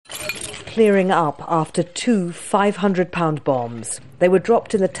clearing up after two 500-pound bombs. They were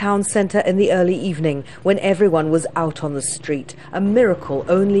dropped in the town centre in the early evening when everyone was out on the street. A miracle,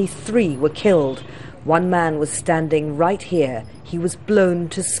 only 3 were killed. One man was standing right here. He was blown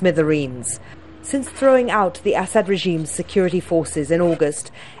to smithereens. Since throwing out the Assad regime's security forces in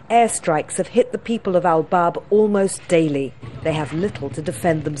August, airstrikes have hit the people of al-Bab almost daily. They have little to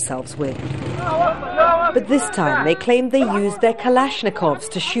defend themselves with. But this time they claimed they used their Kalashnikovs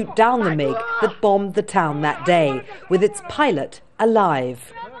to shoot down the MiG that bombed the town that day, with its pilot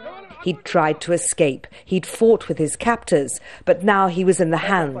alive. He'd tried to escape, he'd fought with his captors, but now he was in the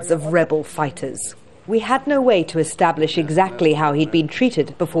hands of rebel fighters. We had no way to establish exactly how he'd been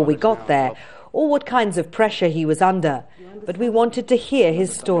treated before we got there, or what kinds of pressure he was under, but we wanted to hear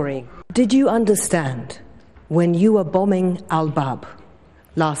his story. Did you understand, when you were bombing al-Bab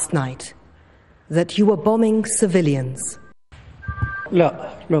last night, that you were bombing civilians?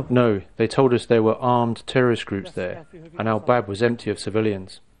 No, they told us there were armed terrorist groups there, and al-Bab was empty of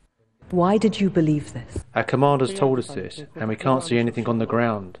civilians. Why did you believe this? Our commanders told us this, and we can't see anything on the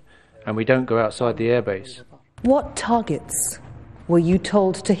ground, and we don't go outside the airbase. What targets were you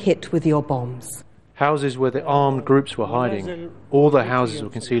told to hit with your bombs? Houses where the armed groups were hiding. All the houses were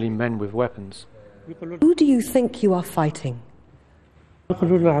concealing men with weapons. Who do you think you are fighting?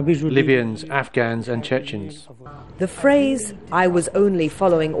 Libyans, Afghans and Chechens. The phrase, "I was only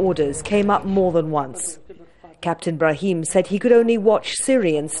following orders," came up more than once. Captain Ibrahim said he could only watch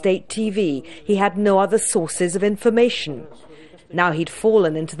Syrian state TV. He had no other sources of information. Now he'd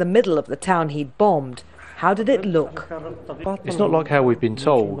fallen into the middle of the town he'd bombed. How did it look? It's not like how we've been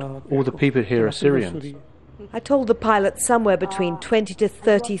told. All the people here are Syrians. I told the pilot somewhere between 20 to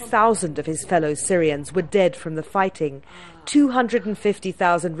 30,000 of his fellow Syrians were dead from the fighting.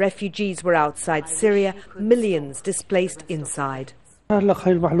 250,000 refugees were outside Syria, millions displaced inside.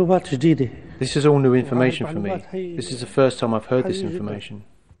 This is all new information for me. This is the first time I've heard this information.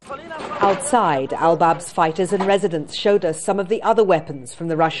 Outside, al-Bab's fighters and residents showed us some of the other weapons from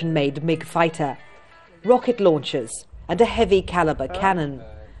the Russian-made MiG fighter. Rocket launchers and a heavy-caliber cannon.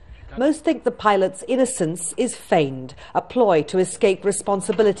 Most think the pilot's innocence is feigned, a ploy to escape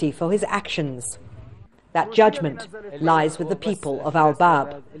responsibility for his actions. That judgment lies with the people of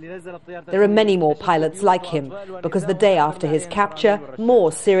al-Bab. There are many more pilots like him, because the day after his capture,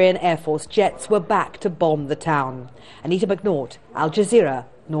 more Syrian Air Force jets were back to bomb the town. Anita McNaught, Al Jazeera,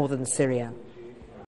 Northern Syria.